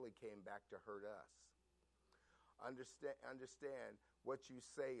only came back to hurt us. Understand what you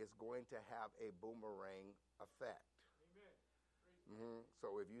say is going to have a boomerang effect.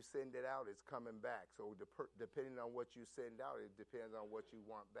 So if you send it out, it's coming back. So depending on what you send out, it depends on what you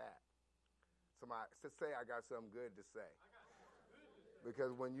want back. Somebody say, I got something good to say.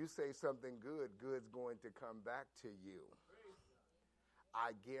 Because when you say something good, good's going to come back to you.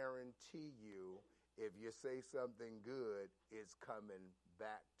 I guarantee you, if you say something good, it's coming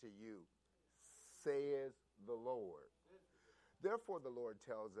back to you, says the Lord. Therefore, the Lord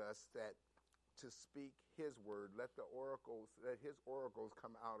tells us that to speak his word, let his oracles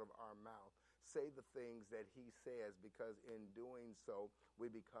come out of our mouth. Say the things that he says, because in doing so, we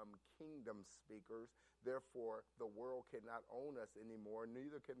become kingdom speakers. Therefore, the world cannot own us anymore.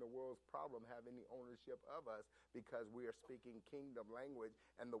 Neither can the world's problem have any ownership of us, because we are speaking kingdom language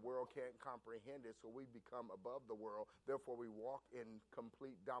and the world can't comprehend it. So we become above the world. Therefore, we walk in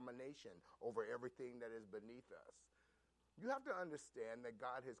complete domination over everything that is beneath us. You have to understand that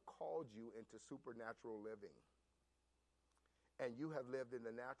God has called you into supernatural living. And you have lived in the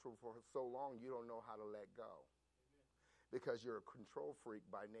natural for so long, you don't know how to let go. Amen. Because you're a control freak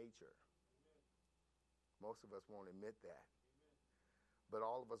by nature. Amen. Most of us won't admit that. Amen. But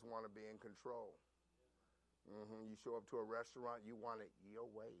all of us want to be in control. You show up to a restaurant, you want it your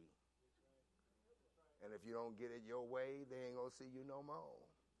way. And if you don't get it your way, they ain't going to see you no more.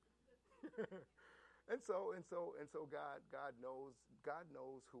 And so God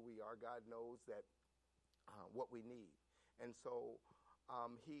knows who we are. God knows that what we need. And so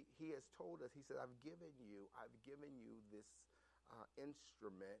he has told us, he said, I've given you this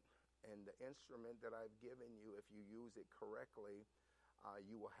instrument, and the instrument that I've given you, if you use it correctly,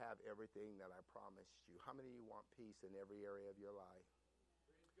 you will have everything that I promised you. How many of you want peace in every area of your life?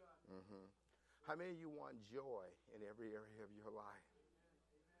 Praise God. How many of you want joy in every area of your life?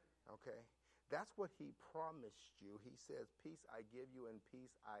 Amen. Okay. That's what he promised you. He says, peace I give you and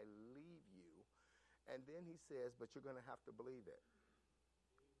peace I leave you. And then he says, but you're going to have to believe it.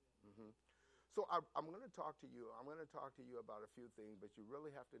 So I'm going to talk to you. I'm going to talk to you about a few things, but you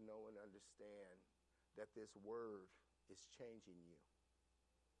really have to know and understand that this word is changing you.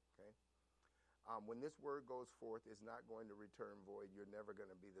 Okay? When this word goes forth, it's not going to return void. You're never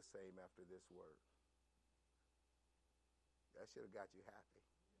going to be the same after this word. That should have got you happy.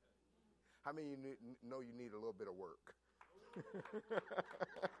 How many of you know you need a little bit of work?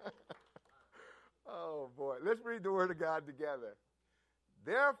 Oh, boy. Let's read the word of God together.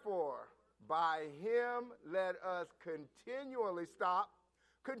 Therefore, by him let us continually stop.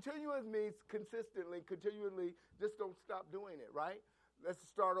 Continuous means consistently, continually. Just don't stop doing it, right? Let's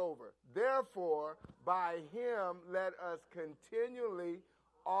start over. Therefore, by him let us continually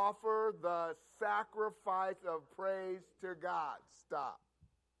offer the sacrifice of praise to God. Stop.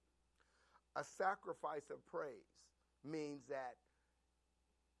 A sacrifice of praise means that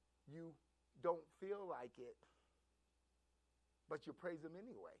you don't feel like it, but you praise him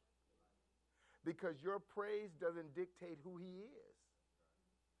anyway. Because your praise doesn't dictate who he is.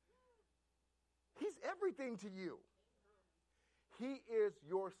 He's everything to you. He is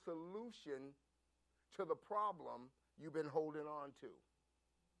your solution to the problem you've been holding on to.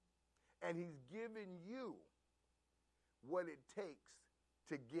 And he's given you what it takes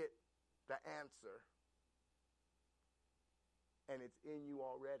to get the answer. And it's in you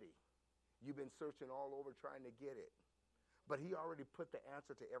already. You've been searching all over trying to get it. But he already put the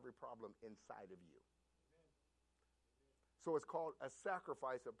answer to every problem inside of you. So it's called a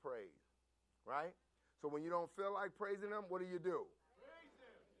sacrifice of praise, right? So when you don't feel like praising him, what do? Praise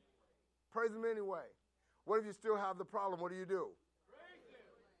him. Praise him anyway. What if you still have the problem? What do? Praise him.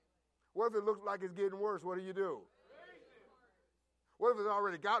 What if it looks like it's getting worse? What do? Praise him. What if it's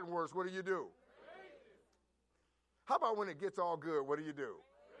already gotten worse? What do? Praise him. How about when it gets all good? What do? Praise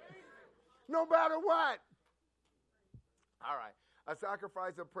him. No matter what. All right. A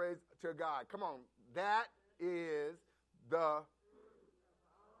sacrifice of praise to God. Come on. That is the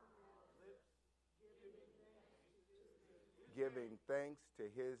giving thanks to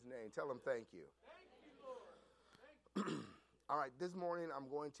his name. Tell him thank you. Thank you, Lord. Thank you. All right. This morning I'm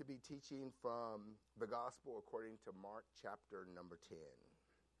going to be teaching from the gospel according to Mark chapter number 10.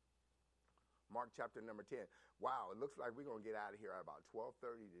 Mark chapter number 10. Wow. It looks like we're going to get out of here at about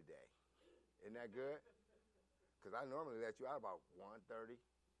 12:30 today. Isn't that good? Because I normally let you out about 1:30.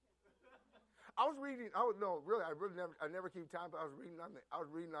 I never keep time, but I was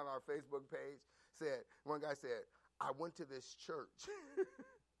reading on our Facebook page. One guy said, I went to this church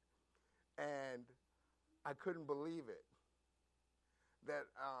and I couldn't believe it. That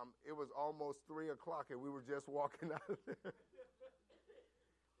it was almost 3:00 and we were just walking out of there.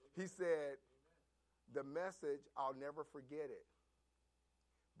 He said, the message, I'll never forget it.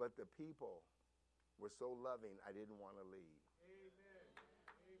 But the people were so loving, I didn't want to leave. Amen.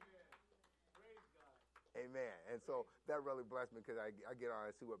 Amen. Praise God. Amen. And so that really blessed me because I get on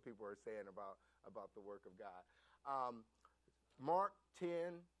and see what people are saying about the work of God. Mark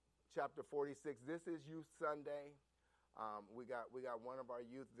 10, chapter 46. This is Youth Sunday. We got one of our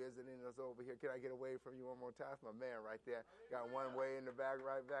youth visiting us over here. Can I get a wave from you one more time? That's my man right there. Got one way in the back,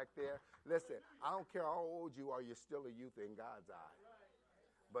 right back there. Listen, I don't care how old you are, you're still a youth in God's eye.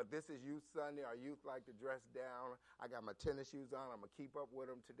 But this is Youth Sunday. Our youth like to dress down. I got my tennis shoes on. I'm going to keep up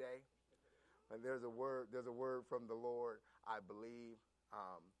with them today. And there's a word from the Lord, I believe,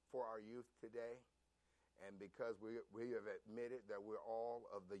 for our youth today. And because we have admitted that we're all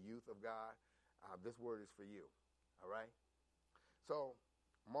of the youth of God, this word is for you. All right? So,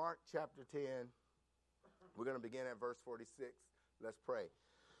 Mark chapter 10, we're going to begin at verse 46. Let's pray.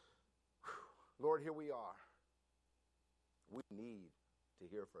 Lord, here we are. We need to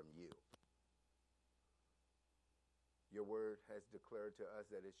hear from you. Your word has declared to us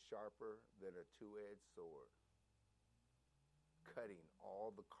that it's sharper than a two-edged sword, cutting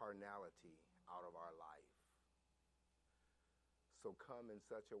all the carnality out of our life. So come in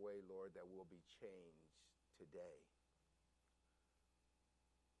such a way, Lord, that we'll be changed today,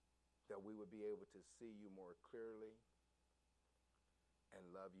 that we would be able to see you more clearly and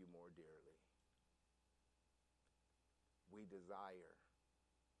love you more dearly. We desire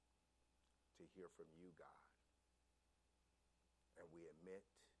to hear from you, God, and we admit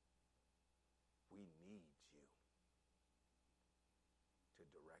we need you to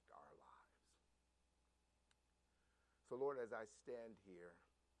direct our lives. So, Lord, as I stand here,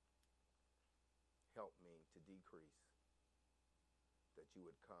 help me to decrease, that you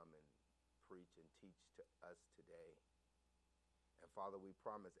would come and preach and teach to us today. And Father, we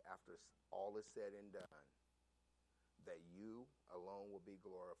promise after all is said and done, that you alone will be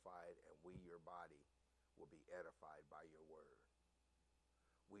glorified and we, your body, will be edified by your word.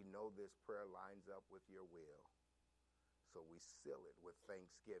 We know this prayer lines up with your will, so we seal it with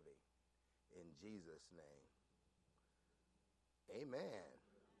thanksgiving in Jesus' name. Amen.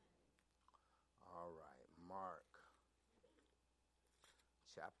 All right, Mark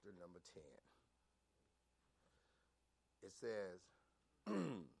chapter number 10. It says,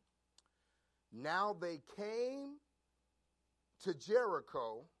 now they came to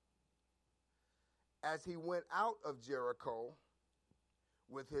Jericho. As he went out of Jericho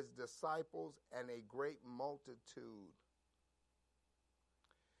with his disciples and a great multitude,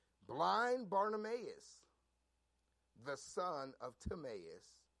 blind Bartimaeus, the son of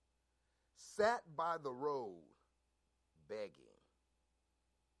Timaeus, sat by the road begging.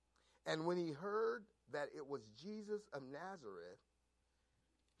 And when he heard that it was Jesus of Nazareth,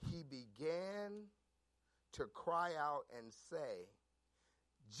 he began to cry out and say,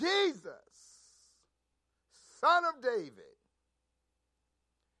 Jesus, Son of David,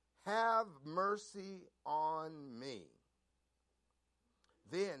 have mercy on me.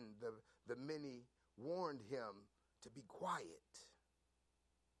 Then the many warned him to be quiet.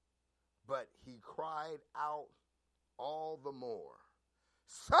 But he cried out all the more,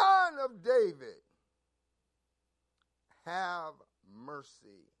 Son of David, have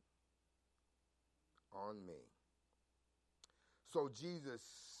mercy on me. So Jesus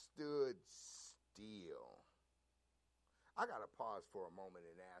stood still. I got to pause for a moment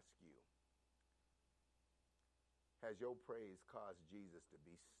and ask you, has your praise caused Jesus to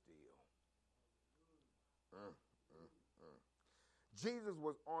be still? Jesus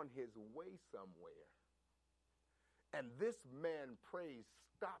was on his way somewhere, and this man's praise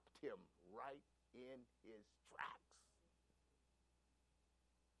stopped him right in his tracks.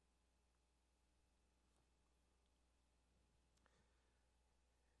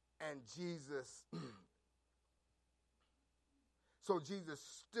 And Jesus, so Jesus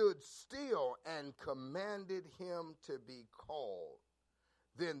stood still and commanded him to be called.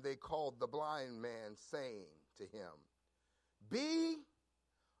 Then they called the blind man, saying to him, be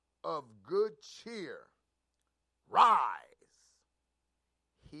of good cheer, rise,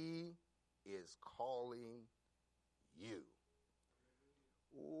 he is calling you.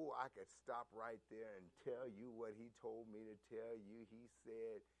 Ooh, I could stop right there and tell you what he told me to tell you. He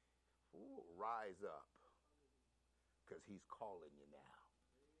said, ooh, rise up, because he's calling you now.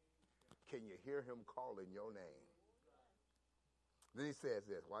 Can you hear him calling your name? Then he says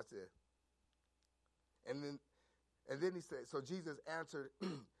this, watch this. And then he said, so Jesus answered,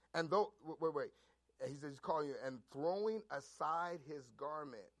 and though, wait. He says, he's calling you, and throwing aside his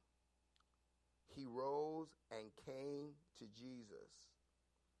garment, he rose and came to Jesus.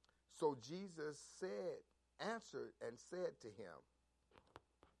 So Jesus answered and said to him,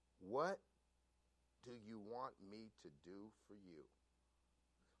 what do you want me to do for you?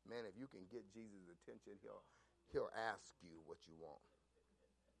 Man, if you can get Jesus' attention, he'll ask you what you want.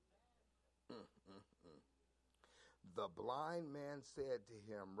 The blind man said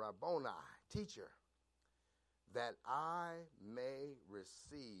to him, Rabboni, teacher, that I may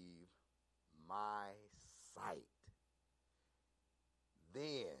receive my sight.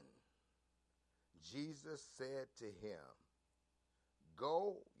 Then Jesus said to him,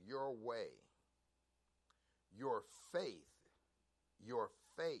 go your way. Your faith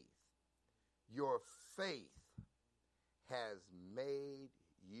has made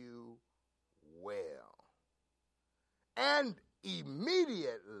you well. And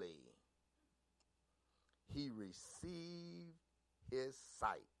immediately he received his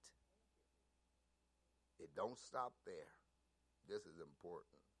sight. It don't stop there. This is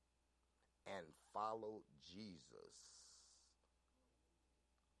important. And followed Jesus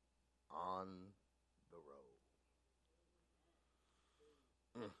on the road.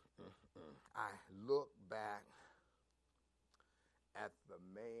 I look back at the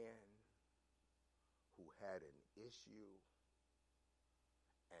man who had an issue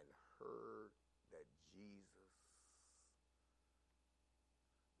and heard that Jesus,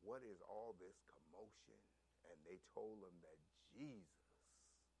 what is all this commotion? And they told him that Jesus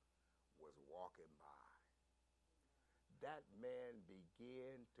was walking by. That man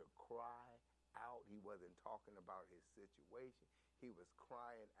began to cry out. He wasn't talking about his situation. He was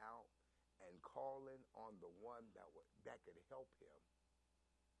crying out and calling on the one that could help him.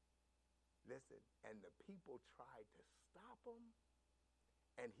 Listen, and the people tried to stop him,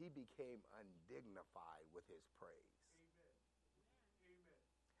 and he became undignified with his praise. Amen.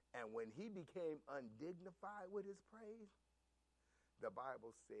 And when he became undignified with his praise, the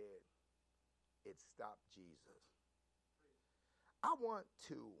Bible said it stopped Jesus. I want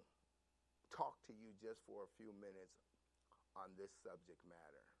to talk to you just for a few minutes on this subject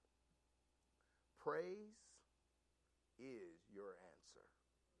matter. Praise is your answer.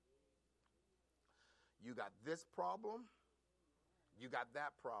 You got this problem, you got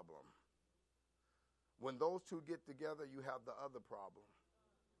that problem. When those two get together, you have the other problem.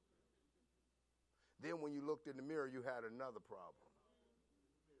 Then when you looked in the mirror, you had another problem.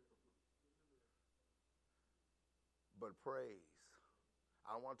 But praise,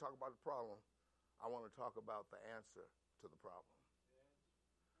 I don't want to talk about the problem. I want to talk about the answer to the problem.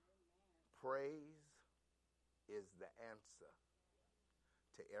 Praise is the answer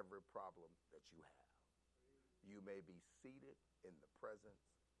to every problem that you have. You may be seated in the presence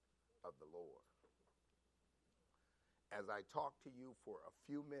of the Lord. As I talk to you for a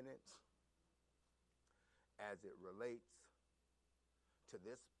few minutes, as it relates to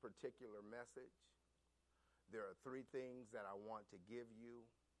this particular message, there are three things that I want to give you.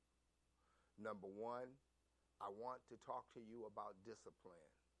 Number one, I want to talk to you about discipline.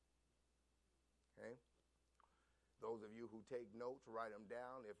 Okay? Those of you who take notes, write them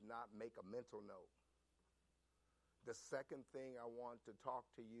down. If not, make a mental note. The second thing I want to talk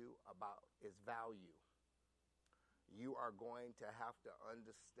to you about is value. You are going to have to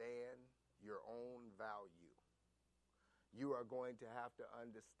understand your own value. You are going to have to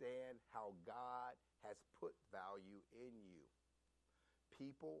understand how God has put value in you.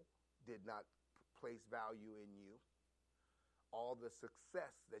 People did not place value in you. All the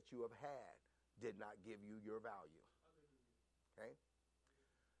success that you have had did not give you your value. Okay?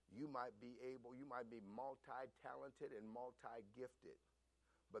 You might be multi-talented and multi-gifted,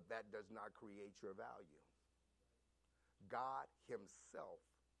 but that does not create your value. God himself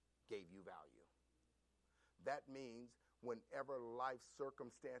gave you value. That means whenever life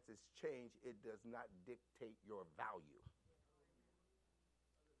circumstances change, it does not dictate your value.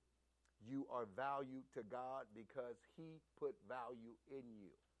 You are valued to God because he put value in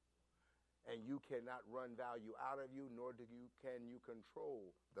you. And you cannot run value out of you, nor can you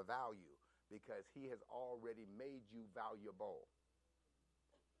control the value, because he has already made you valuable.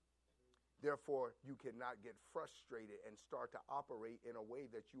 Therefore, you cannot get frustrated and start to operate in a way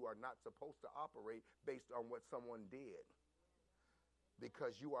that you are not supposed to operate based on what someone did,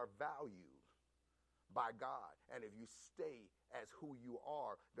 because you are valued by God. And if you stay as who you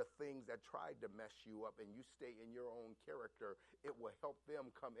are, the things that tried to mess you up, and you stay in your own character, it will help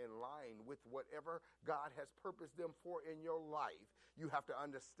them come in line with whatever God has purposed them for in your life. You have to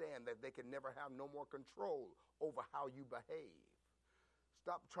understand that they can never have no more control over how you behave.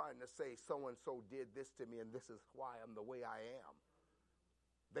 Stop trying to say so-and-so did this to me and this is why I'm the way I am.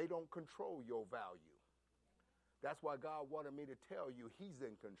 They don't control your value. That's why God wanted me to tell you he's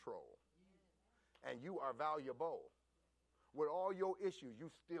in control. And you are valuable. With all your issues, you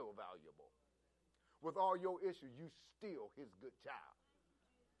still valuable. With all your issues, you still his good child.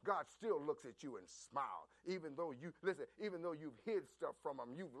 God still looks at you and smiles, even though you've hid stuff from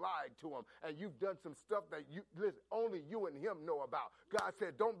him, you've lied to him, and you've done some stuff that only you and him know about. God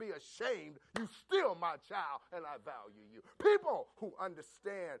said, don't be ashamed. You still my child, and I value you. People who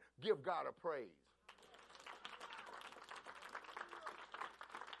understand, give God a praise.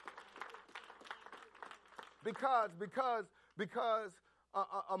 Because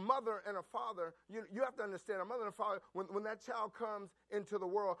a mother and a father, you have to understand, a mother and a father, when that child comes into the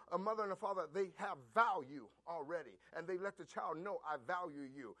world, a mother and a father, they have value already. And they let the child know, I value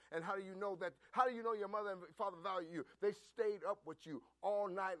you. And how do you know that? How do you know your mother and father value you? They stayed up with you all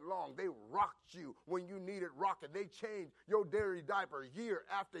night long. They rocked you when you needed rocking. They changed your dairy diaper year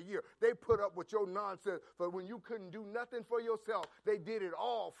after year. They put up with your nonsense. But when you couldn't do nothing for yourself, they did it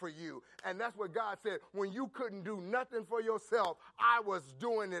all for you. And that's what God said. When you couldn't do nothing for yourself, I was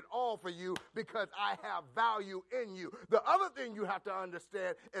doing it all for you because I have value in you. The other thing you have to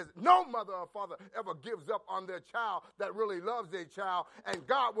understand is no mother or father ever gives up on their child that really loves their child, and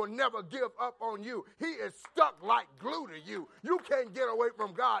God will never give up on you. He is stuck like glue to you. You can't get away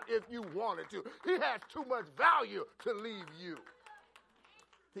from God if you wanted to. He has too much value to leave you.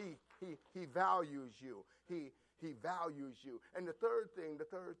 He values you. He values you. And the third thing,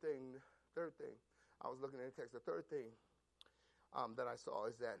 I was looking at the text, the third thing that I saw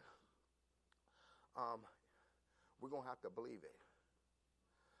is that we're going to have to believe it.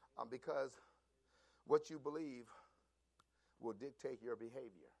 Because what you believe will dictate your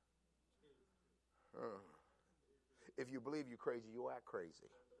behavior. If you believe you're crazy, you'll act crazy.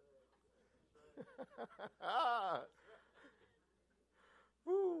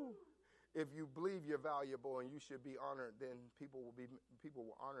 Woo. If you believe you're valuable and you should be honored, then people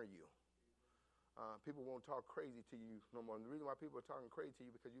will honor you. People won't talk crazy to you no more. And the reason why people are talking crazy to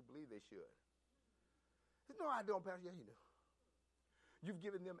you because you believe they should. No, I don't, Pastor. Yeah, you do. You've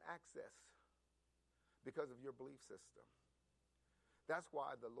given them access because of your belief system. That's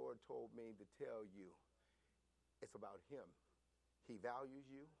why the Lord told me to tell you it's about him. He values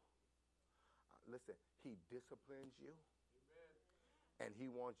you. Listen, he disciplines you. Amen. And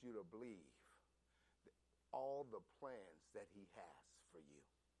he wants you to believe all the plans that he has for you.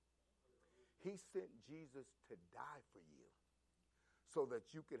 He sent Jesus to die for you so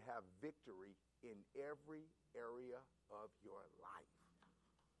that you could have victory in every area of your life.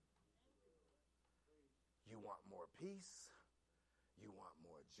 You want more peace? You want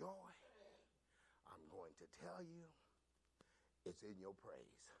more joy? I'm going to tell you, it's in your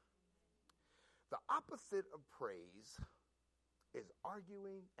praise. The opposite of praise is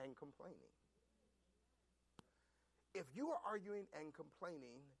arguing and complaining. If you are arguing and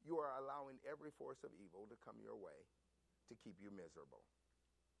complaining, you are allowing every force of evil to come your way to keep you miserable.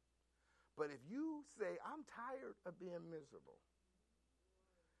 But if you say, I'm tired of being miserable,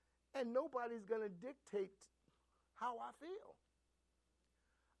 and nobody's going to dictate how I feel.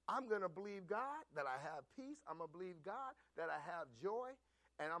 I'm going to believe God that I have peace. I'm going to believe God that I have joy,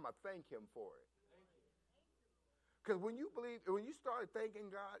 and I'm going to thank him for it. Because when you start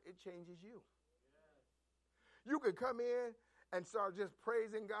thanking God, it changes you. You can come in and start just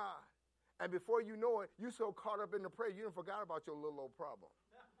praising God. And before you know it, you're so caught up in the praise, you done forgot about your little old problem.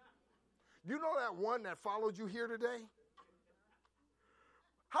 You know that one that followed you here today?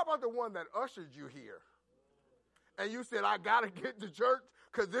 How about the one that ushered you here? And you said, I got to get to church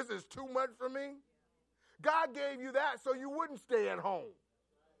because this is too much for me? God gave you that so you wouldn't stay at home.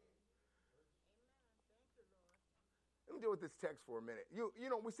 Let me deal with this text for a minute. You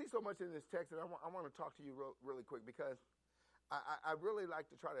know, we see so much in this text, and I want to talk to you really quick because I really like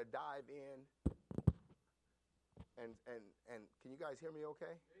to try to dive in. And can you guys hear me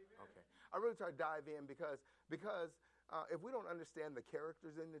okay? Amen. Okay. I really try to dive in because if we don't understand the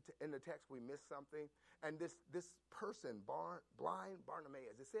characters in the text, we miss something. And this person, blind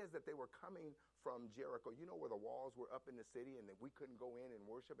Bartimaeus, it says that they were coming from Jericho. You know where the walls were up in the city and that we couldn't go in and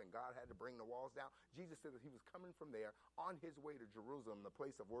worship and God had to bring the walls down? Jesus said that he was coming from there on his way to Jerusalem, the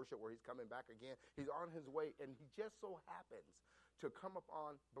place of worship where he's coming back again. He's on his way, and he just so happens to come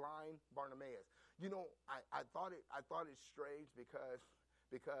upon blind Bartimaeus. You know, I thought it strange because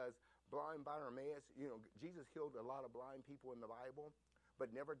blind Bartimaeus, you know, Jesus healed a lot of blind people in the Bible,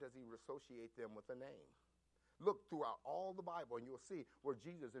 but never does he associate them with a name. look throughout all the Bible, and you'll see where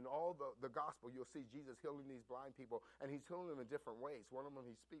Jesus, in all the gospel, you'll see Jesus healing these blind people, and he's healing them in different ways. One of them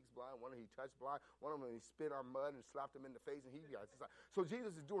he speaks blind, one of them he touched blind, one of them he spit on mud and slapped him in the face, and he got sight. So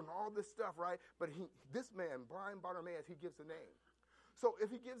Jesus is doing all this stuff, right? But this man, blind Bartimaeus, he gives a name. So if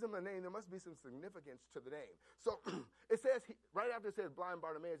he gives him a name, there must be some significance to the name. So it says, right after it says blind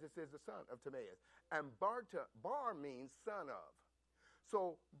Bartimaeus, it says the son of Timaeus. And Bar means son of.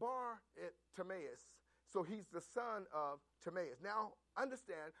 So Timaeus, so he's the son of Timaeus. Now,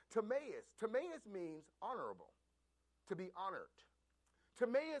 understand, Timaeus means honorable, to be honored.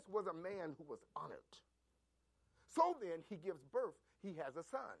 Timaeus was a man who was honored. So then he gives birth. He has a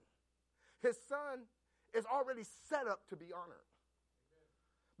son. His son is already set up to be honored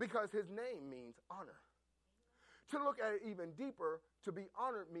because his name means honor. To look at it even deeper, to be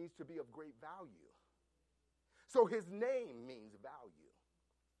honored means to be of great value. So his name means value.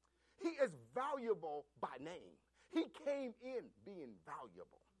 He is valuable by name. He came in being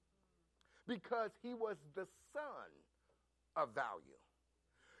valuable because he was the son of value.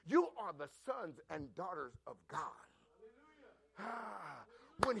 You are the sons and daughters of God.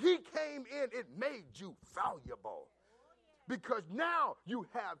 When he came in, it made you valuable because now you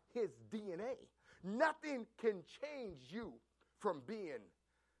have his DNA. Nothing can change you from being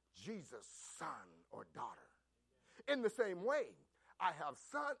Jesus' son or daughter. In the same way, I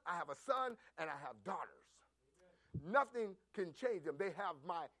have a son, and I have daughters. Nothing can change them. They have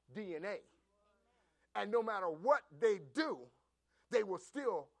my DNA. And no matter what they do, they will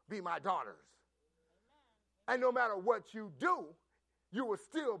still be my daughters. And no matter what you do, you will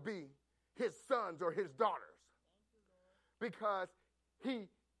still be his sons or his daughters. Because he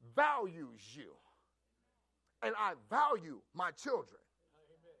values you. And I value my children.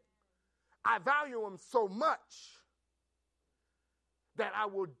 I value them so much that I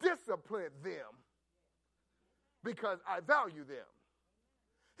will discipline them because I value them.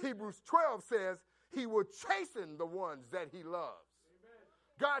 Hebrews 12 says he will chasten the ones that he loves.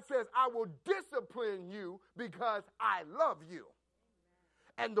 God says, I will discipline you because I love you.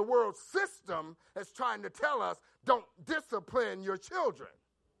 And the world system is trying to tell us, don't discipline your children.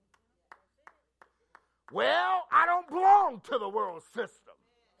 Well, I don't belong to the world system.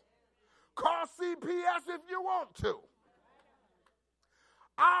 Call CPS if you want to.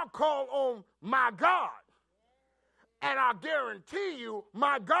 I'll call on my God. And I guarantee you,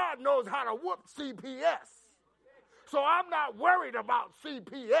 my God knows how to whoop CPS. So I'm not worried about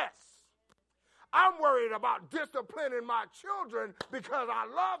CPS. I'm worried about disciplining my children because I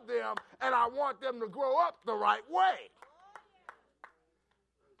love them and I want them to grow up the right way.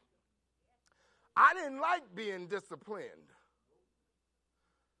 I didn't like being disciplined.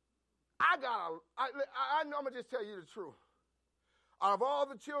 I'm going to just tell you the truth. Out of all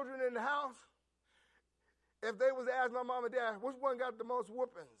the children in the house, if they was asking my mom and dad, which one got the most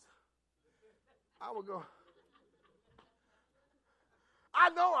whoopings? I would go, I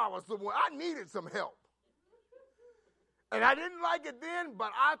know I was the one. I needed some help. And I didn't like it then,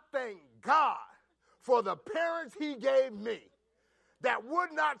 but I thank God for the parents he gave me that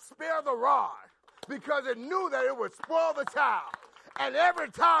would not spare the rod because it knew that it would spoil the child. And every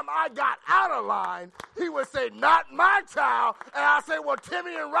time I got out of line, he would say, not my child. And I say, well,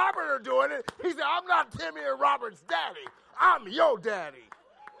 Timmy and Robert are doing it. He said, I'm not Timmy and Robert's daddy. I'm your daddy.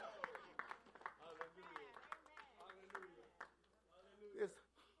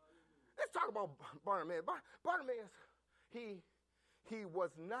 Let's talk about Bartimaeus. Bartimaeus, he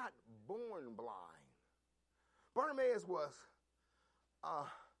was not born blind. Bartimaeus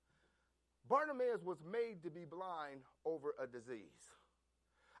was made to be blind over a disease.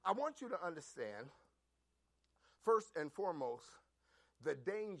 I want you to understand, first and foremost, the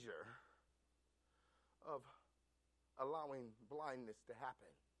danger of allowing blindness to happen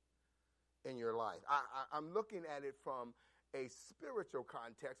in your life. I'm looking at it from a spiritual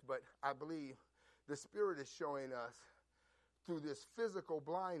context, but I believe the Spirit is showing us through this physical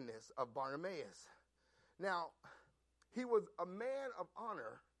blindness of Bartimaeus. Now, he was a man of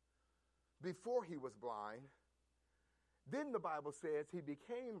honor before he was blind. Then the Bible says he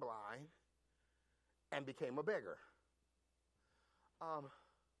became blind and became a beggar.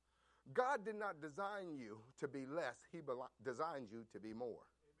 God did not design you to be less. He designed you to be more.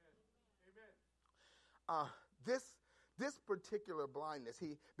 Amen. This particular blindness,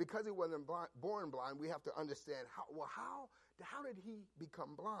 because he wasn't born blind, we have to understand how did he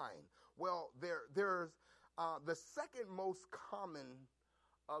become blind? Well, there's the second most common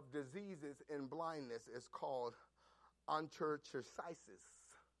of diseases in blindness is called onchocerciasis.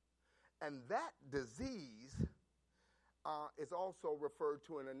 And that disease is also referred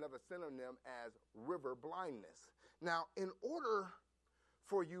to in another synonym as river blindness. Now, in order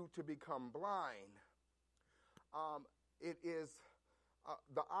for you to become blind, it is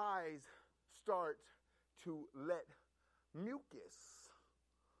the eyes start to let mucus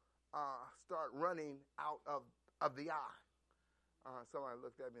start running out of the eye. Somebody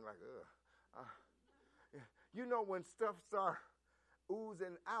looked at me like, ugh. You know when stuff start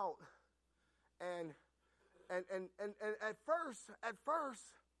oozing out, and at first,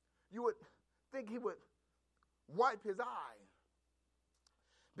 you would think he would wipe his eye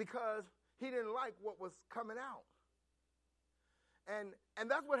because he didn't like what was coming out. And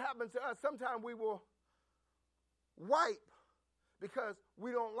that's what happens to us. Sometimes we will wipe because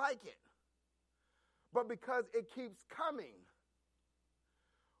we don't like it. But because it keeps coming,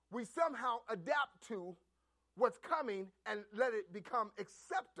 we somehow adapt to what's coming and let it become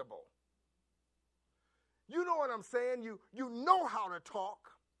acceptable. You know what I'm saying? You know how to talk,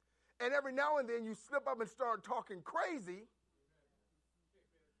 and every now and then you slip up and start talking crazy,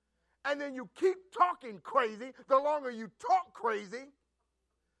 and then you keep talking crazy. The longer you talk crazy,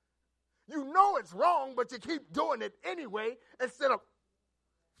 you know it's wrong, but you keep doing it anyway. Instead of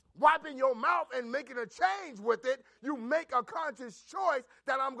wiping your mouth and making a change with it, you make a conscious choice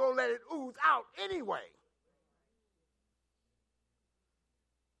that I'm going to let it ooze out anyway.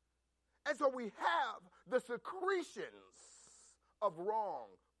 And so we have the secretions of wrong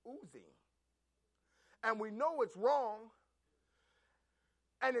oozing. And we know it's wrong,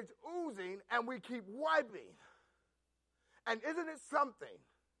 and it's oozing, and we keep wiping. And isn't it something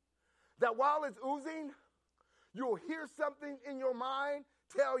that while it's oozing, you'll hear something in your mind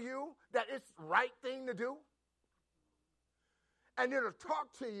tell you that it's the right thing to do? And it'll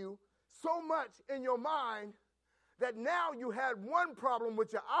talk to you so much in your mind that now you had one problem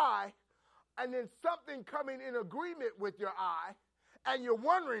with your eye, and then something coming in agreement with your eye, and you're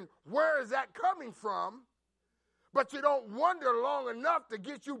wondering, where is that coming from? But you don't wonder long enough to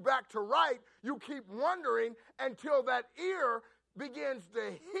get you back to right. You keep wondering until that ear begins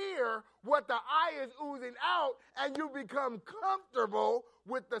to hear what the eye is oozing out, and you become comfortable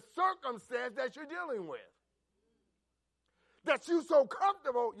with the circumstance that you're dealing with. That you're so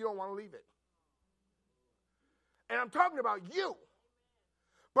comfortable, you don't want to leave it. And I'm talking about you.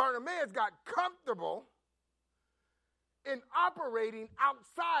 Bartimaeus got comfortable in operating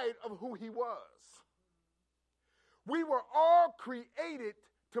outside of who he was. We were all created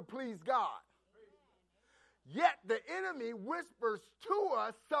to please God. Yet the enemy whispers to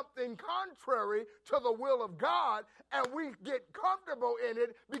us something contrary to the will of God, and we get comfortable in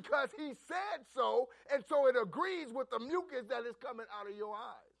it because he said so, and so it agrees with the mucus that is coming out of your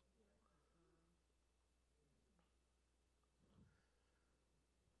eyes.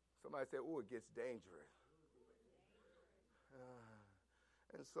 Somebody said, oh, it gets dangerous.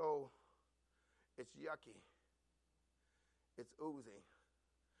 And so it's yucky. It's oozing.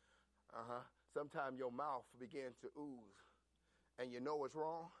 Sometimes your mouth begins to ooze, and you know it's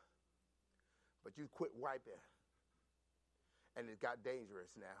wrong, but you quit wiping, and it got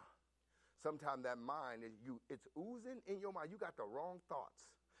dangerous now. Sometimes that mind, it's oozing in your mind. You got the wrong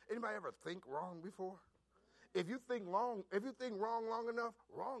thoughts. Anybody ever think wrong before? If you think wrong long enough,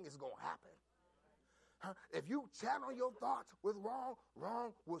 wrong is going to happen. If you channel your thoughts with wrong,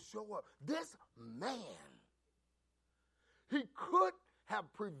 wrong will show up. This man, he could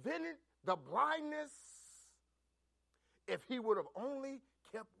have prevented the blindness if he would have only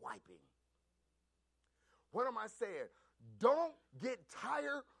kept wiping. What am I saying? Don't get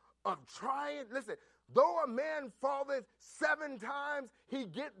tired of trying. Listen, though a man falleth 7 times, he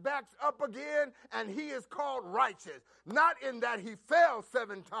get back up again, and he is called righteous. Not in that he fell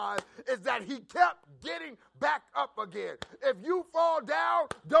 7 times, it's that he kept getting back up again. If you fall down,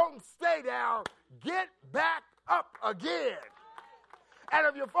 don't stay down. Get back up again. And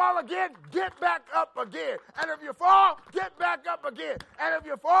if you fall again, get back up again. And if you fall, get back up again. And if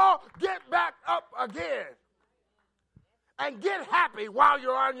you fall, get back up again. And get happy while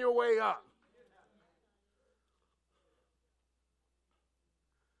you're on your way up.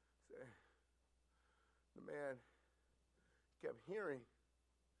 The man kept hearing.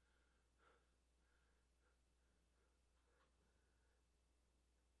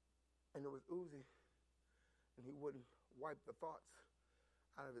 And it was oozing. And he wouldn't wipe the thoughts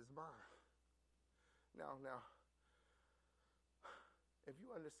out of his mind. Now, if you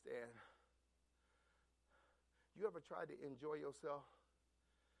understand, you ever tried to enjoy yourself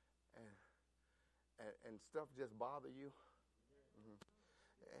and stuff just bother you? Mm-hmm.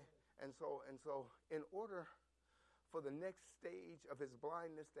 And so in order for the next stage of his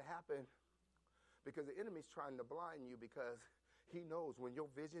blindness to happen, Because the enemy's trying to blind you, because he knows when your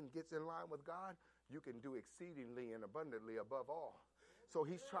vision gets in line with God, you can do exceedingly and abundantly above all. So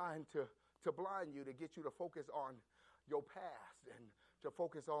he's trying to blind you, to get you to focus on your past and to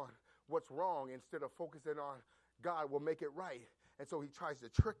focus on what's wrong instead of focusing on God will make it right. And so he tries to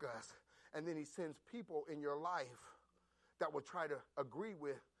trick us. And then he sends people in your life that will try to agree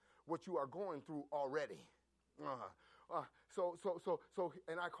with what you are going through already. And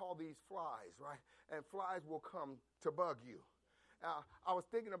I call these flies, right? And flies will come to bug you. I was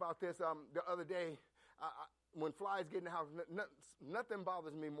thinking about this the other day. When flies get in the house, nothing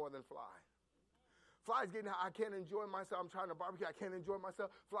bothers me more than flies. Flies get in the house, I can't enjoy myself. I'm trying to barbecue, I can't enjoy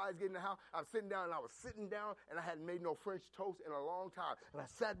myself. Flies get in the house, I'm sitting down, and I was sitting down, and I hadn't made no French toast in a long time. And I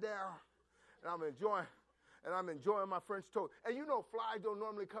sat down, and I'm enjoying my French toast. And you know flies don't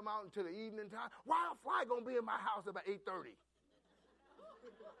normally come out until the evening time. Why a fly going to be in my house about 8:30?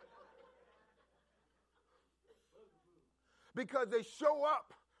 Because they show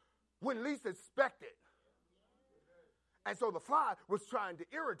up when least expected. And so the fly was trying to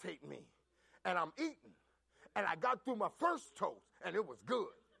irritate me. And I'm eating. And I got through my first toast, and it was good.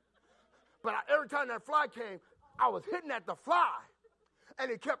 But every time that fly came, I was hitting at the fly,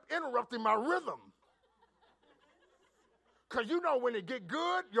 and it kept interrupting my rhythm. Because you know when it get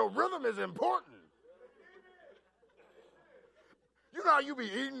good, your rhythm is important. You know how you be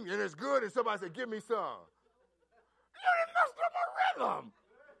eating, and it's good, and somebody say, give me some. You done messed up my rhythm.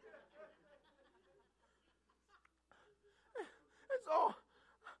 And so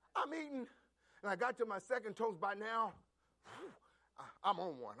I'm eating, and I got to my second toast. By now, I'm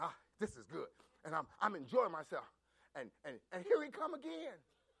on one. This is good. And I'm enjoying myself. And here he come again.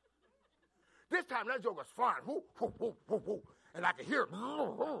 This time that joker's flying. Whoo, whoo, whoo, whoo, whoo. And I can hear him.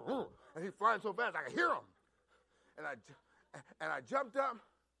 And he's flying so fast I can hear him. And I jumped up,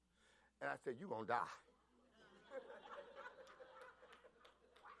 and I said, "You gonna die."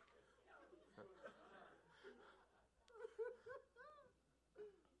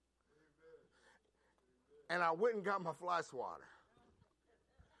 And I went and got my fly swatter,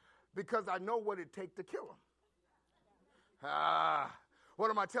 because I know what it takes to kill them. What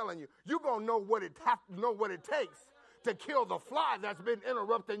am I telling you? You're going to know what it takes to kill the fly that's been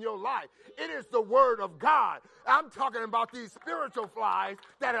interrupting your life. It is the word of God. I'm talking about these spiritual flies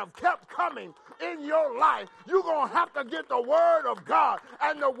that have kept coming in your life. You're going to have to get the word of God,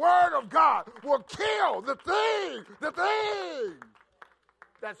 and the word of God will kill the thing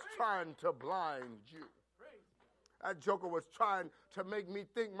that's trying to blind you. That joker was trying to make me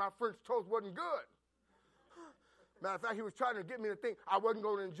think my French toast wasn't good. Matter of fact, he was trying to get me to think I wasn't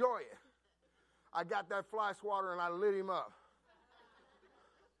going to enjoy it. I got that fly swatter and I lit him up.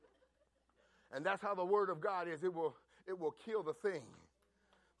 And that's how the word of God is. It will kill the thing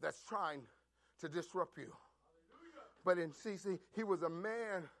that's trying to disrupt you. But in CC, he was a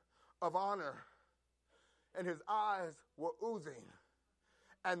man of honor, and his eyes were oozing.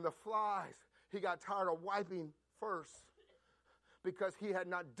 And the flies, he got tired of wiping first, because he had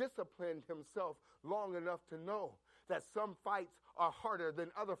not disciplined himself long enough to know that some fights are harder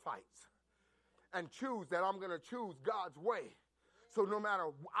than other fights, and choose that I'm going to choose God's way. So no matter,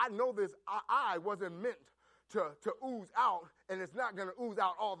 I know this eye wasn't meant to ooze out, and it's not going to ooze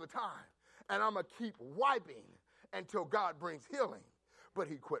out all the time. And I'm going to keep wiping until God brings healing. But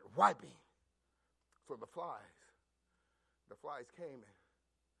he quit wiping. So the flies came, and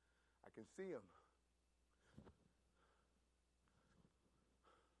I can see them.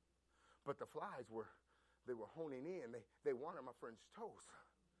 But the flies were honing in. They wanted my French toast.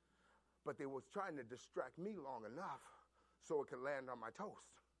 But they was trying to distract me long enough so it could land on my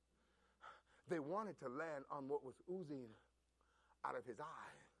toast. They wanted to land on what was oozing out of his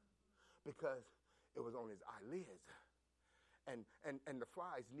eye, because it was on his eyelids. And the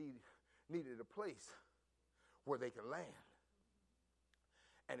flies needed a place where they could land.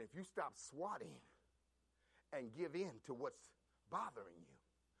 And if you stop swatting and give in to what's bothering you,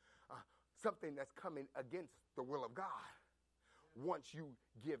 something that's coming against the will of God, once you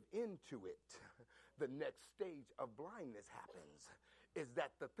give into it, the next stage of blindness happens, is that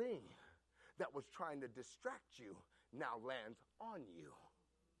the thing that was trying to distract you now lands on you.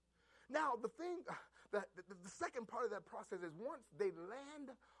 Now, the second part of that process is, once they land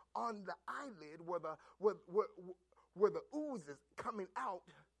on the eyelid where the ooze is coming out,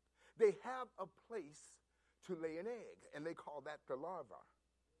 they have a place to lay an egg, and they call that the larva.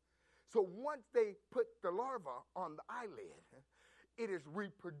 So once they put the larva on the eyelid, it is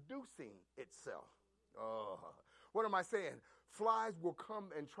reproducing itself. What am I saying? Flies will come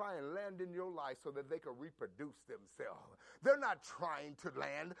and try and land in your life so that they can reproduce themselves. They're not trying to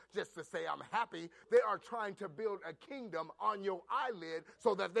land just to say, I'm happy. They are trying to build a kingdom on your eyelid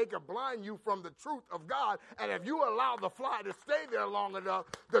so that they can blind you from the truth of God. And if you allow the fly to stay there long enough,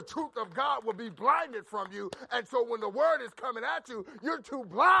 the truth of God will be blinded from you. And so when the word is coming at you, you're too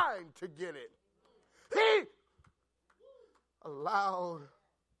blind to get it. He allowed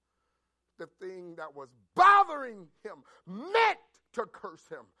the thing that was bothering him, meant to curse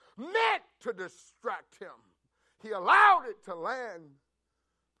him, meant to distract him. He allowed it to land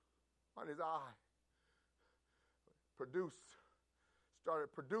on his eye.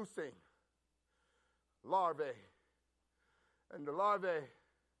 Started producing larvae. And the larvae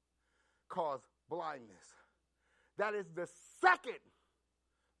cause blindness. That is the second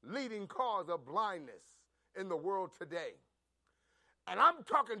leading cause of blindness in the world today. And I'm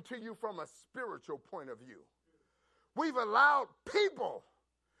talking to you from a spiritual point of view. We've allowed people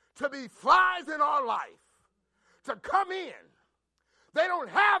to be flies in our life, to come in. They don't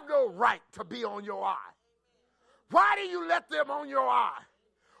have no right to be on your eye. Why do you let them on your eye?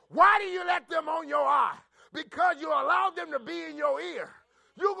 Why do you let them on your eye? Because you allowed them to be in your ear.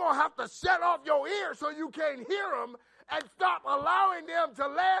 You're going to have to shut off your ear so you can't hear them and stop allowing them to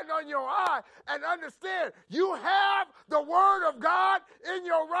land on your eye and understand you have the word of God in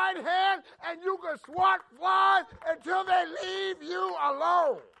your right hand and you can swat flies until they leave you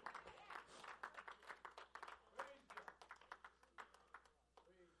alone.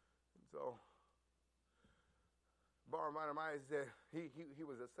 So, Bartimaeus said he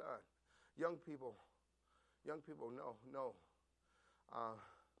was a son. Young people know.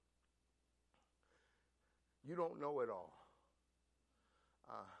 You don't know it all.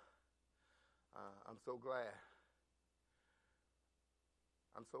 I'm so glad.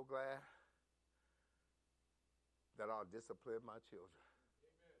 That I'll discipline my children.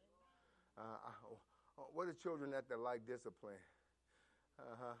 What are children that like discipline?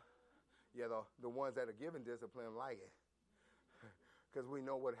 Yeah, the ones that are given discipline like it. Because we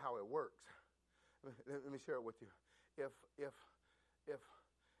know how it works. Let me share it with you.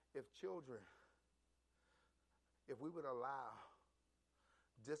 If children, if we would allow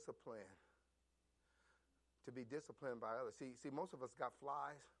discipline to be disciplined by others. See, most of us got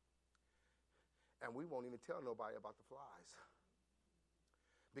flies, and we won't even tell nobody about the flies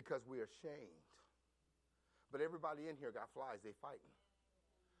because we're ashamed. But everybody in here got flies, they fighting.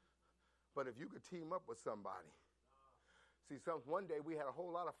 But if you could team up with somebody. See, one day we had a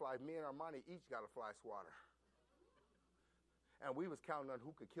whole lot of flies. Me and Armani each got a fly swatter. And we was counting on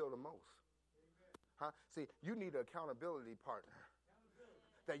who could kill the most. Huh? See, you need an accountability partner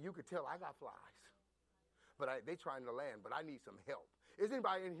that you could tell, I got flies. But they trying to land, but I need some help. Is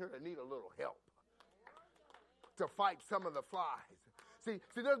anybody in here that need a little help to fight some of the flies? See,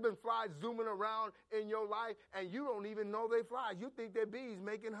 there's been flies zooming around in your life, and you don't even know they're flies. You think they're bees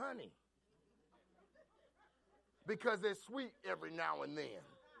making honey. Because they're sweet every now and then.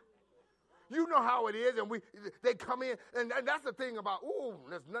 You know how it is, and they come in, and that's the thing about,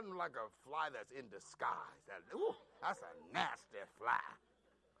 there's nothing like a fly that's in disguise. That's a nasty fly.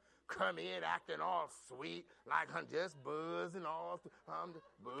 Come in acting all sweet, like I'm just buzzing all, I'm just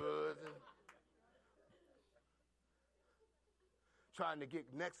buzzing. Trying to get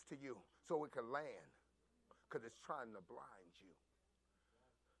next to you so it can land, because it's trying to blind you.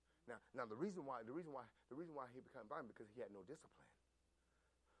 Now the reason why he became blind because he had no discipline.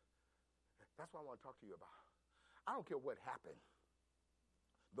 That's what I want to talk to you about. I don't care what happened.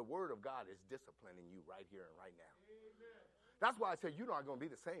 The word of God is disciplining you right here and right now. Amen. That's why I say you're not going to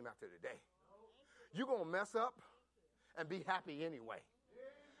be the same after today. You're going to mess up and be happy anyway.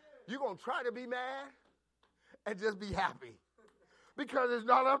 You're going to try to be mad and just be happy because it's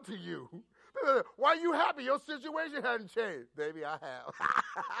not up to you. Why are you happy? Your situation hasn't changed. Baby, I have.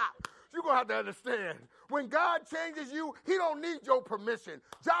 You're going to have to understand. When God changes you, he don't need your permission.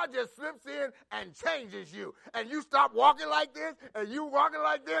 God just slips in and changes you. And you stop walking like this, and you walking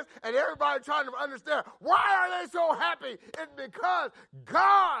like this, and everybody trying to understand, why are they so happy? It's because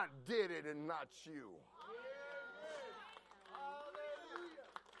God did it and not you.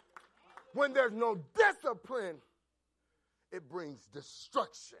 When there's no discipline, it brings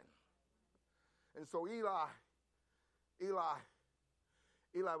destruction. And so Eli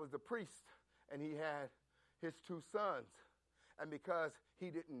was the priest, and he had his two sons. And because he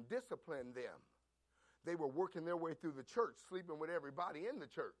didn't discipline them, they were working their way through the church, sleeping with everybody in the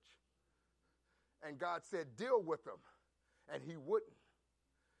church. And God said, deal with them. And he wouldn't.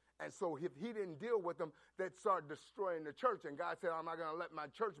 And so if he didn't deal with them, they'd start destroying the church. And God said, I'm not going to let my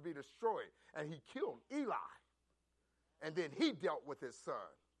church be destroyed. And he killed Eli. and then he dealt with his son.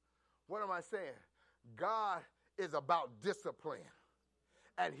 What am I saying? God is about discipline,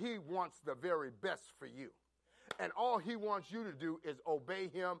 and he wants the very best for you. And all he wants you to do is obey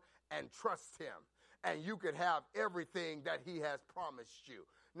him and trust him, and you could have everything that he has promised you.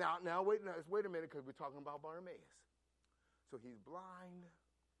 Now wait a minute, because we're talking about Bartimaeus. So he's blind,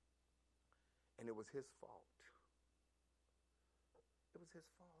 and it was his fault. It was his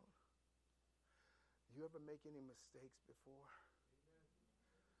fault. You ever make any mistakes before?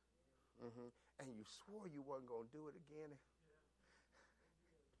 Mm-hmm. And you swore you wasn't going to do it again.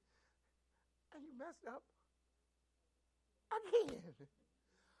 And you messed up again.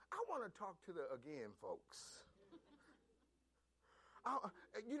 I want to talk to the again folks.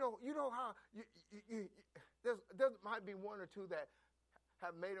 You know how there might be one or two that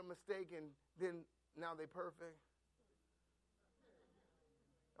have made a mistake and then now they're perfect.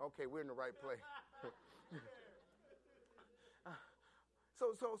 Okay, we're in the right place.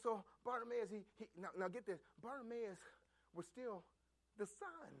 So Bartimaeus, now get this. Bartimaeus was still the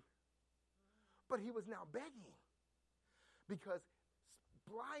son, but he was now begging, because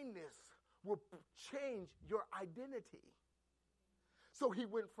blindness will change your identity. So he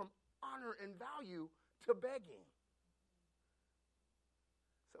went from honor and value to begging.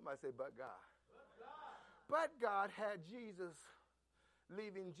 Somebody say, but God. But God had Jesus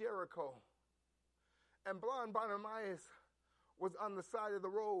leaving Jericho, and blind Bartimaeus was on the side of the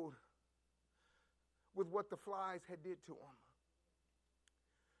road with what the flies had did to him.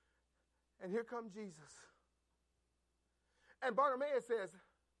 And here comes Jesus. And Bartimaeus says,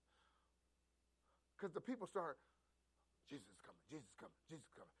 because the people start, Jesus is coming, Jesus is coming, Jesus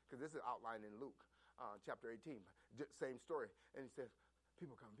is coming. Because this is outlined in Luke chapter 18, same story. And he says,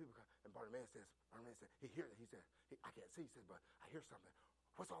 people come. And Bartimaeus says, he hears it. He said, I can't see. He says, but I hear something.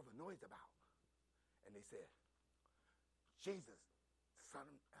 What's all the noise about? And they said, Jesus,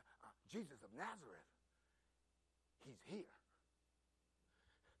 Jesus of Nazareth, he's here.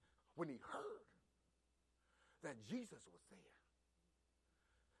 When he heard that Jesus was there,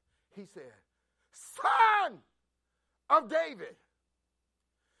 he said, Son of David,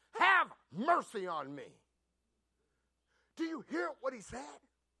 have mercy on me. Do you hear what he said?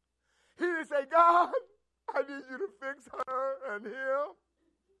 He didn't say, God, I need you to fix her and him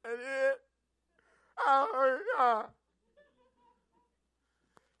and it.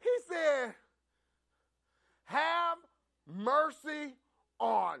 He said, have mercy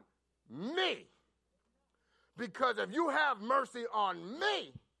on me. Because if you have mercy on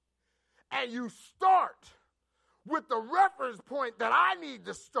me and you start with the reference point that I need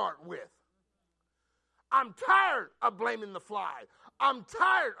to start with, I'm tired of blaming the fly. I'm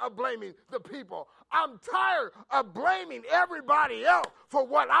tired of blaming the people. I'm tired of blaming everybody else for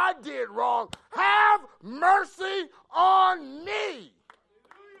what I did wrong. Have mercy on me.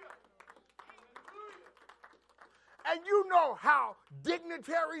 And you know how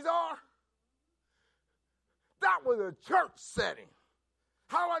dignitaries are? That was a church setting.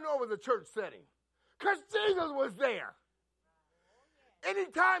 How do I know it was a church setting? Because Jesus was there.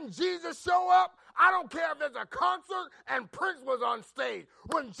 Anytime Jesus show up, I don't care if there's a concert and Prince was on stage.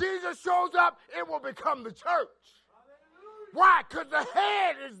 When Jesus shows up, it will become the church. Hallelujah. Why? Because the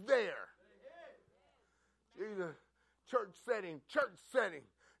head is there. Jesus, church setting.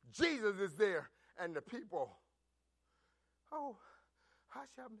 Jesus is there. And the people, oh,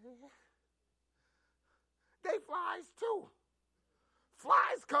 hush up, man. They flies too.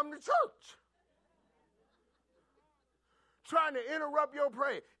 Flies come to church. Trying to interrupt your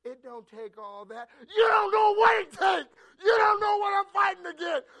prayer. It don't take all that. You don't know what it takes. You don't know what I'm fighting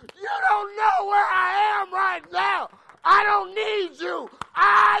against. You don't know where I am right now. I don't need you.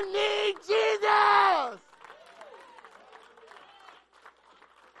 I need Jesus.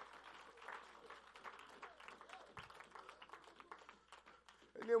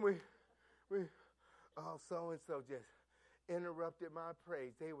 And then we so-and-so just interrupted my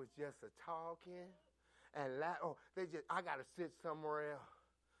praise. They was just talking. And I got to sit somewhere else.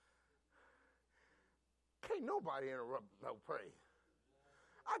 Can't nobody interrupt no praise.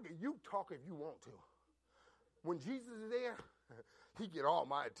 You talk if you want to. When Jesus is there, he get all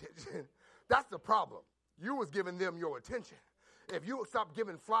my attention. That's the problem. You was giving them your attention. If you stop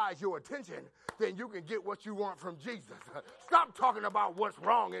giving flies your attention, then you can get what you want from Jesus. Stop talking about what's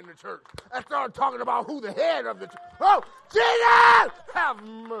wrong in the church and start talking about who the head of the church. Oh, Jesus, have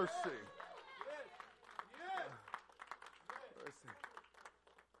mercy.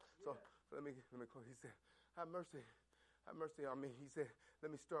 Let me close. He said, have mercy on me. He said,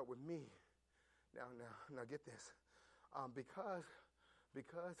 let me start with me. Now get this. Because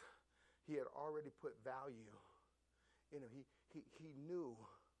he had already put value he knew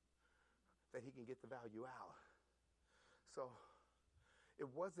that he can get the value out. So it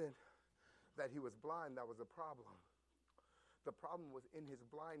wasn't that he was blind that was a problem. The problem was in his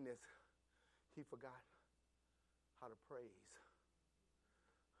blindness, he forgot how to praise.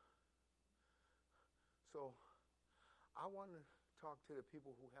 So I want to talk to the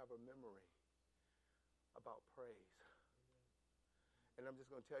people who have a memory about praise. And I'm just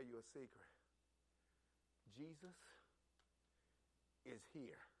going to tell you a secret. Jesus is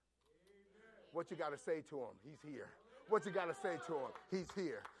here. What you got to say to him? He's here. What you got to say to him? He's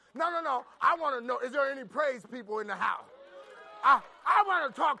here. No. I want to know, is there any praise people in the house? I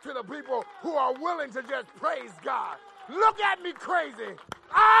want to talk to the people who are willing to just praise God. Look at me crazy.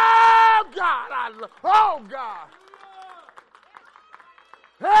 Oh, God. Oh, God.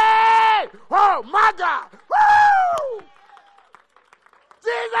 Hey! Oh, my God. Woo!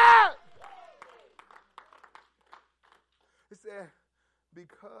 Jesus! He said,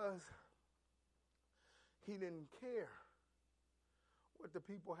 because he didn't care what the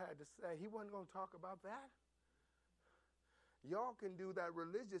people had to say. He wasn't going to talk about that. Y'all can do that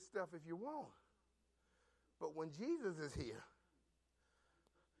religious stuff if you want. But when Jesus is here,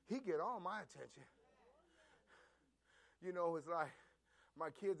 he get all my attention. You know, it's like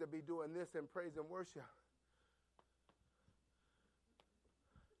my kids will be doing this in praise and worship.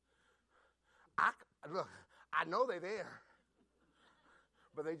 Look, I know they're there,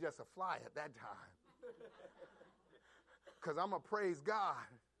 but they just a fly at that time. Because I'm going to praise God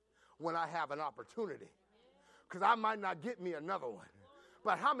when I have an opportunity. Because I might not get me another one.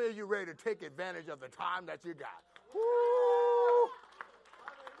 But how many of you ready to take advantage of the time that you got? Woo!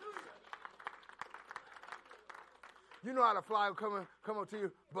 You know how the fly will come up to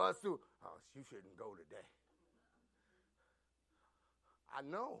you, buzz through. Oh, you shouldn't go today. I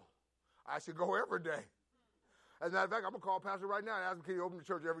know. I should go every day. As a matter of fact, I'm going to call Pastor right now and ask him, can you open the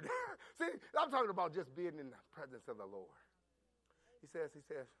church every day? See, I'm talking about just being in the presence of the Lord. He says, he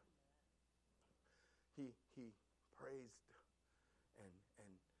praised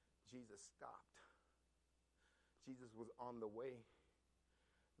and Jesus stopped. Jesus was on the way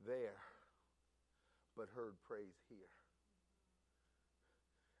there, but heard praise here.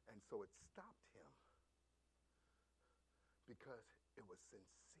 And so it stopped him because it was sincere.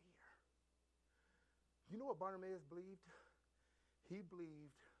 You know what Bartimaeus believed? He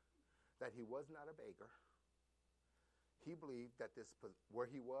believed that he was not a beggar. He believed that where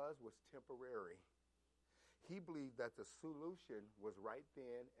he was temporary. He believed that the solution was right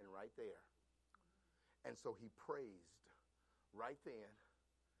then and right there. And so he praised right then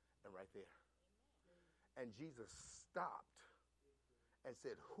and right there. And Jesus stopped and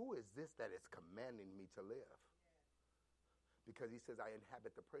said, who is this that is commanding me to live? Because he says, I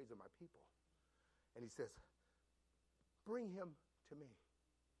inhabit the praise of my people. And he says, bring him to me.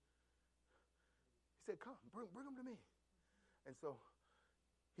 He said, come, bring him to me. And so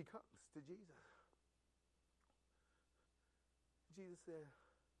he comes to Jesus. Jesus said,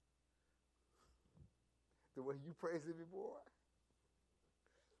 the way you praised me, boy,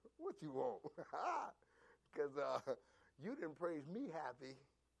 what you want? Because you didn't praise me happy,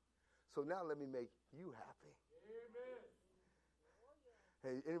 so now let me make you happy. Amen.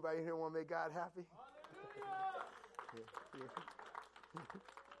 Hey, anybody here want to make God happy?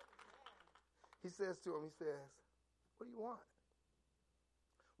 He says to him, what do you want?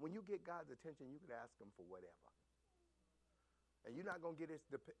 When you get God's attention, you can ask him for whatever. And he's not going to get his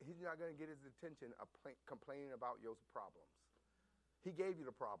attention complaining about your problems. He gave you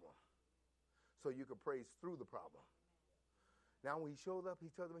the problem so you could praise through the problem. Now when he showed up, he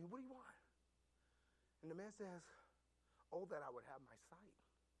told him, what do you want? And the man says, oh, that I would have my sight.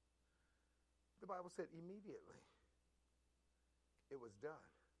 The Bible said immediately it was done.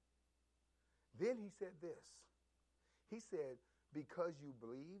 Then he said this. He said, because you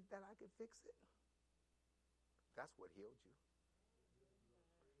believed that I could fix it, that's what healed you.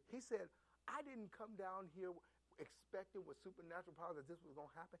 He said, I didn't come down here expecting with supernatural power that this was going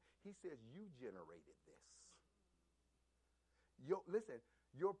to happen. He says, you generated this. Listen,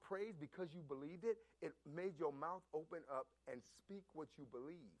 your praise, because you believed it, it made your mouth open up and speak what you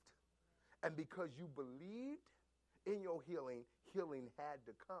believed. And because you believed in your healing, healing had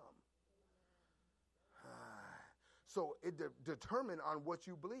to come. So it determined on what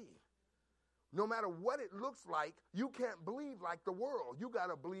you believe. No matter what it looks like, you can't believe like the world. You got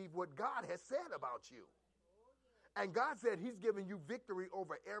to believe what God has said about you. And God said he's giving you victory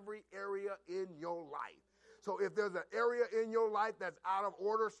over every area in your life. So if there's an area in your life that's out of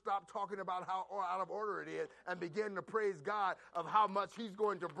order, stop talking about how out of order it is and begin to praise God of how much he's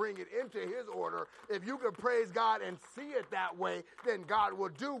going to bring it into his order. If you can praise God and see it that way, then God will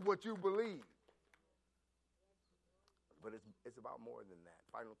do what you believe. But it's about more than that.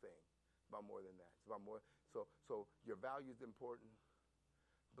 Final thing, it's about more than that. It's about more. So your value is important.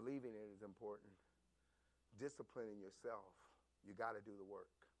 Believing it is important. Disciplining yourself. You got to do the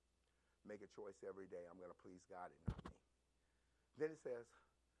work. Make a choice every day. I'm going to please God and not me. Then it says,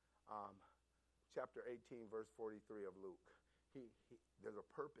 chapter 18, verse 43 of Luke. There's a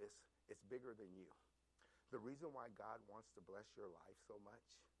purpose. It's bigger than you. The reason why God wants to bless your life so much,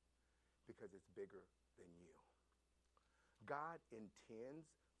 because it's bigger than you. God intends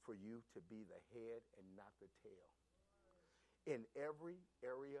for you to be the head and not the tail. In every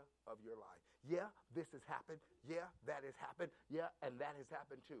area of your life. Yeah, this has happened. Yeah, that has happened. Yeah, and that has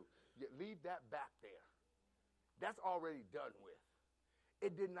happened too. You leave that back there. That's already done with.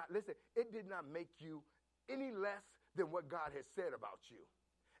 It did not make you any less than what God has said about you.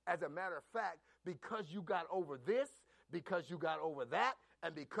 As a matter of fact, because you got over this, because you got over that,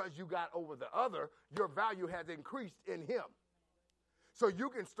 and because you got over the other, your value has increased in him. So you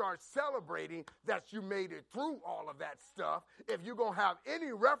can start celebrating that you made it through all of that stuff. If you're going to have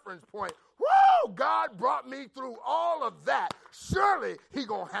any reference point, woo, God brought me through all of that. Surely he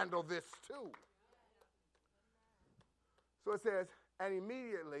going to handle this too. So it says, and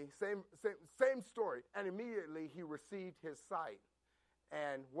immediately, same story, and immediately he received his sight.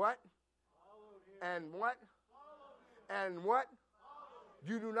 And what? And what? And what?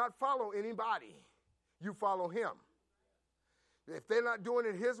 You do not follow anybody. You follow him. If they're not doing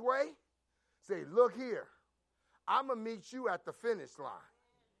it his way, say, look here, I'm going to meet you at the finish line.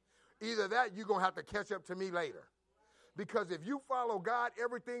 Either that, you're going to have to catch up to me later. Because if you follow God,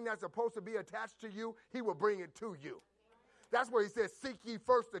 everything that's supposed to be attached to you, he will bring it to you. That's where he says, seek ye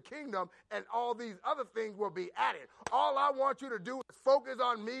first the kingdom, and all these other things will be added. All I want you to do is focus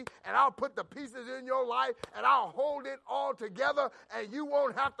on me, and I'll put the pieces in your life, and I'll hold it all together, and you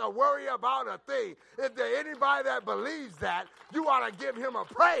won't have to worry about a thing. If there's anybody that believes that, you ought to give him a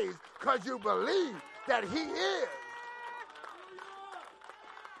praise because you believe that he is.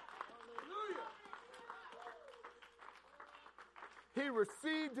 He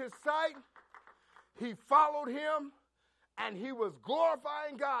received his sight. He followed him. And he was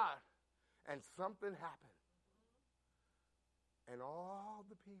glorifying God. And something happened. And all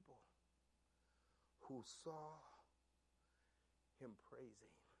the people who saw him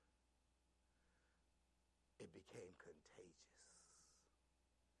praising, it became contagious.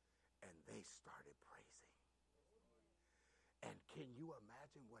 And they started praising. And can you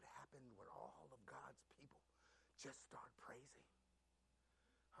imagine what happened when all of God's people just start praising?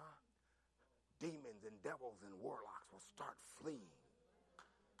 Huh? Demons and devils and warlocks will start fleeing.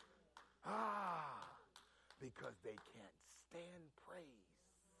 Because they can't stand praise.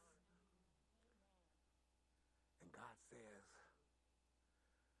 And God says,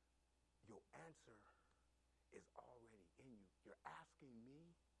 your answer is already in you. You're asking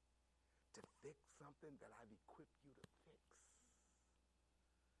me to fix something that I've equipped you to fix.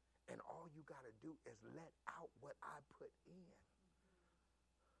 And all you got to do is let out what I put in.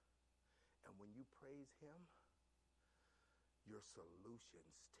 And when you praise him, your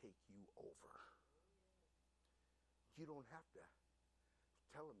solutions take you over. You don't have to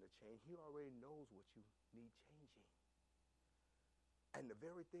tell him to change. He already knows what you need changing. And the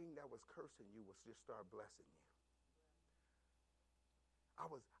very thing that was cursing you will just start blessing you. I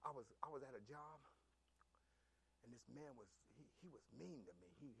was at a job, and this man was mean to me.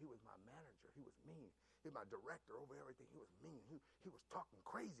 He was my manager. He was mean. He was my director over everything. He was mean. He was talking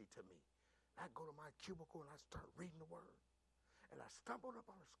crazy to me. I'd go to my cubicle and I'd start reading the word. And I stumbled up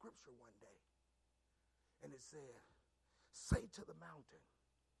on a scripture one day. And it said, say to the mountain,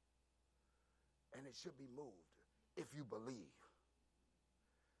 and it should be moved if you believe.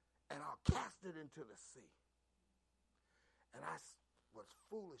 And I'll cast it into the sea. And I was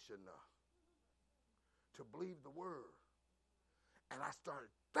foolish enough to believe the word. And I started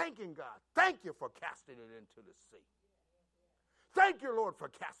thanking God. Thank you for casting it into the sea. Thank you, Lord, for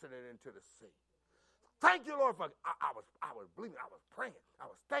casting it into the sea. Thank you, Lord, for I was believing, I was praying, I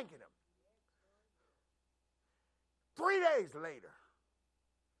was thanking him. 3 days later,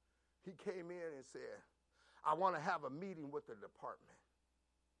 he came in and said, I want to have a meeting with the department.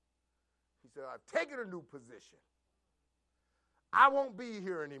 He said, I've taken a new position. I won't be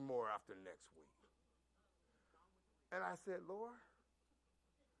here anymore after next week. And I said, Lord,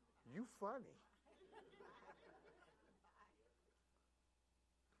 you funny.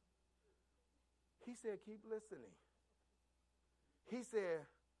 He said, keep listening. He said,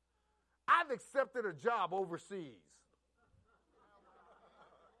 I've accepted a job overseas.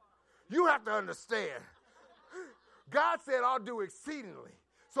 You have to understand. God said, I'll do exceedingly.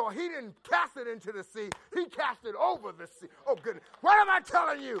 So he didn't cast it into the sea. He cast it over the sea. Oh, goodness. What am I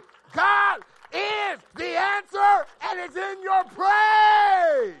telling you? God is the answer, and it's in your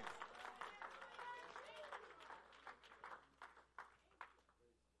praise.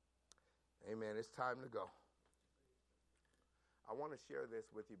 Amen. It's time to go. I want to share this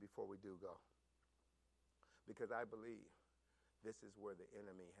with you before we do go, because I believe this is where the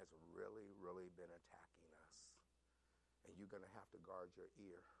enemy has really, really been attacking us. And you're going to have to guard your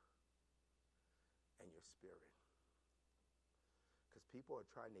ear and your spirit. Because people are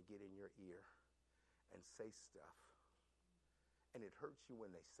trying to get in your ear and say stuff. And it hurts you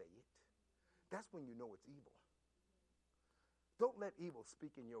when they say it. That's when you know it's evil. Don't let evil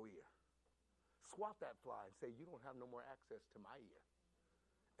speak in your ear. Swat that fly and say, you don't have no more access to my ear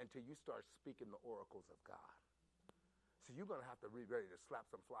until you start speaking the oracles of God. So you're going to have to be ready to slap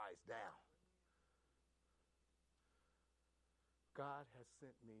some flies down. God has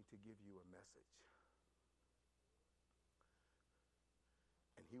sent me to give you a message.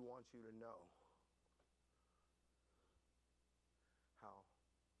 And he wants you to know how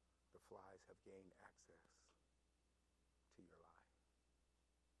the flies have gained access to your life.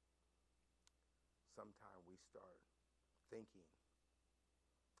 Sometimes we start thinking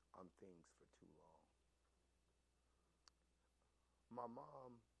on things for too long. My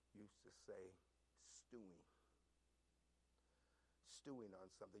mom used to say stewing on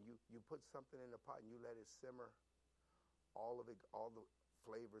something. You put something in the pot and you let it simmer. All of it, all the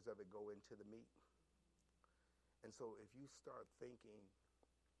flavors of it go into the meat. And so if you start thinking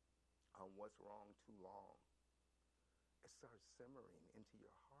on what's wrong too long, it starts simmering into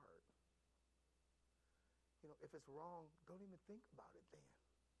your heart. You know, if it's wrong, don't even think about it then.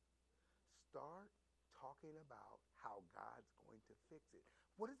 Start talking about how God's going to fix it.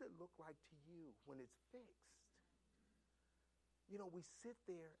 What does it look like to you when it's fixed? You know, we sit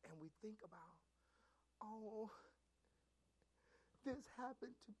there and we think about, oh, this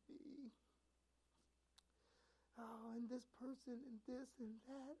happened to me. Oh, and this person and this and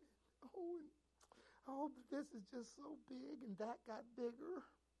that. Oh, this is just so big and that got bigger.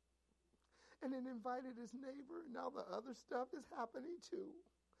 And then invited his neighbor, and now the other stuff is happening too.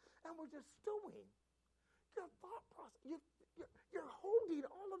 And we're just stewing. Your thought process, you're holding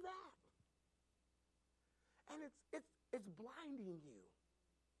all of that. And it's blinding you.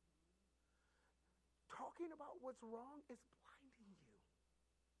 Talking about what's wrong is blinding you.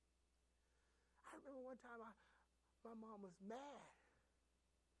 I remember one time my mom was mad.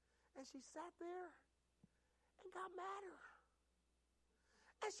 And she sat there and got madder.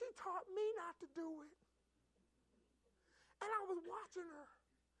 And she taught me not to do it. And I was watching her.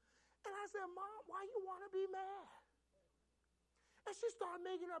 And I said, Mom, why you want to be mad? And she started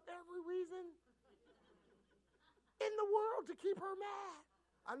making up every reason in the world to keep her mad.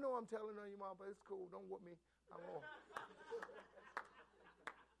 I know I'm telling on you, Mom, but it's cool. Don't whoop me. I won't.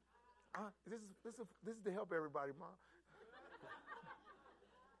 This is to help everybody, Mom.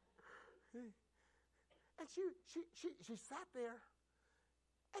 And she sat there.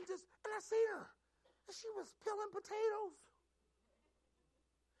 And I seen her, and she was peeling potatoes,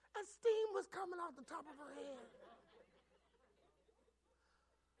 and steam was coming off the top of her head.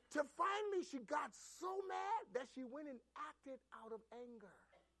 Till finally she got so mad that she went and acted out of anger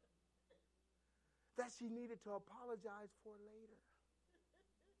that she needed to apologize for later.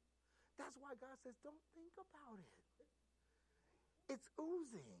 That's why God says, don't think about it. It's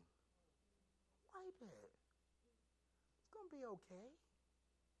oozing. Wipe it. It's going to be okay.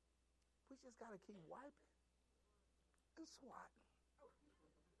 We just got to keep wiping and swatting.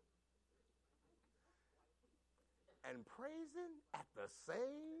 And praising at the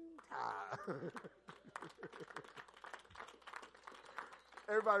same time.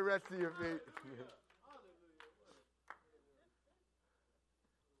 Everybody rest to your feet.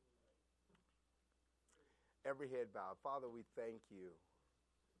 Every head bowed. Father, we thank you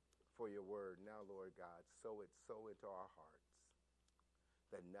for your word. Now, Lord God, sow it into our hearts,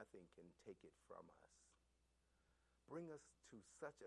 that nothing can take it from us. Bring us to such a